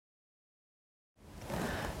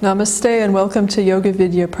Namaste and welcome to Yoga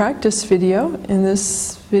Vidya practice video. In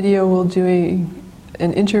this video we'll do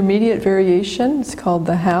an intermediate variation. It's called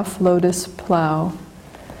the half lotus plow.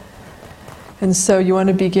 And so you want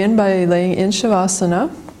to begin by laying in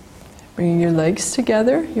Shavasana, bringing your legs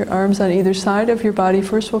together, your arms on either side of your body.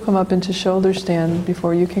 First we'll come up into shoulder stand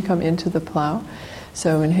before you can come into the plow.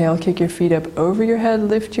 So inhale, kick your feet up over your head,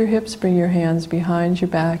 lift your hips, bring your hands behind your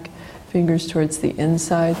back, fingers towards the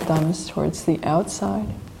inside, thumbs towards the outside.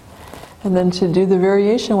 And then to do the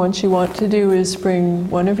variation, what you want to do is bring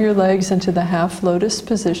one of your legs into the half lotus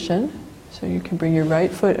position. So you can bring your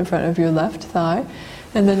right foot in front of your left thigh.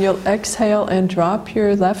 And then you'll exhale and drop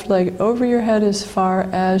your left leg over your head as far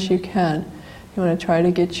as you can. You want to try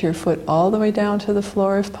to get your foot all the way down to the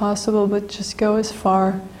floor if possible, but just go as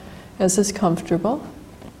far as is comfortable.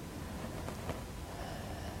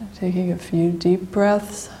 Taking a few deep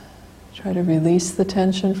breaths. Try to release the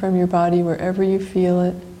tension from your body wherever you feel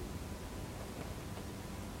it.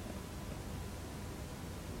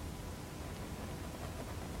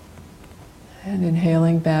 And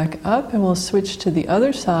inhaling back up, and we'll switch to the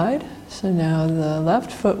other side. So now the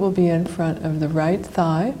left foot will be in front of the right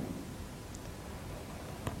thigh.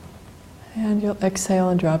 And you'll exhale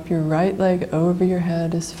and drop your right leg over your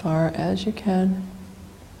head as far as you can.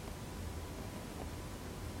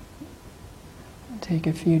 Take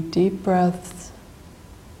a few deep breaths.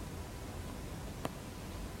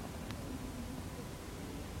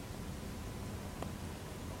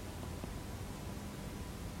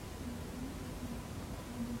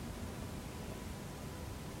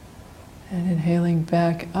 And inhaling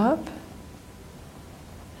back up.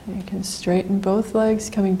 And you can straighten both legs,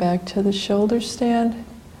 coming back to the shoulder stand.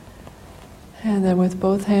 And then with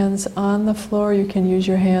both hands on the floor, you can use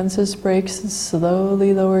your hands as brakes and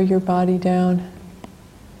slowly lower your body down.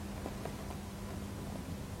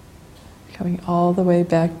 Coming all the way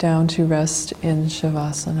back down to rest in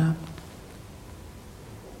Shavasana.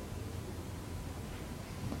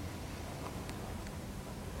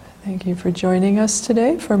 Thank you for joining us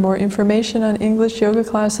today. For more information on English yoga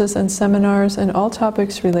classes and seminars and all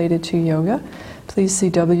topics related to yoga, please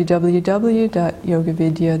see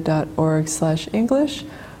www.yogavidya.org/English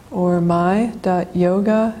or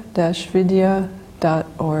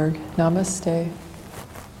my.yoga-vidya.org. Namaste.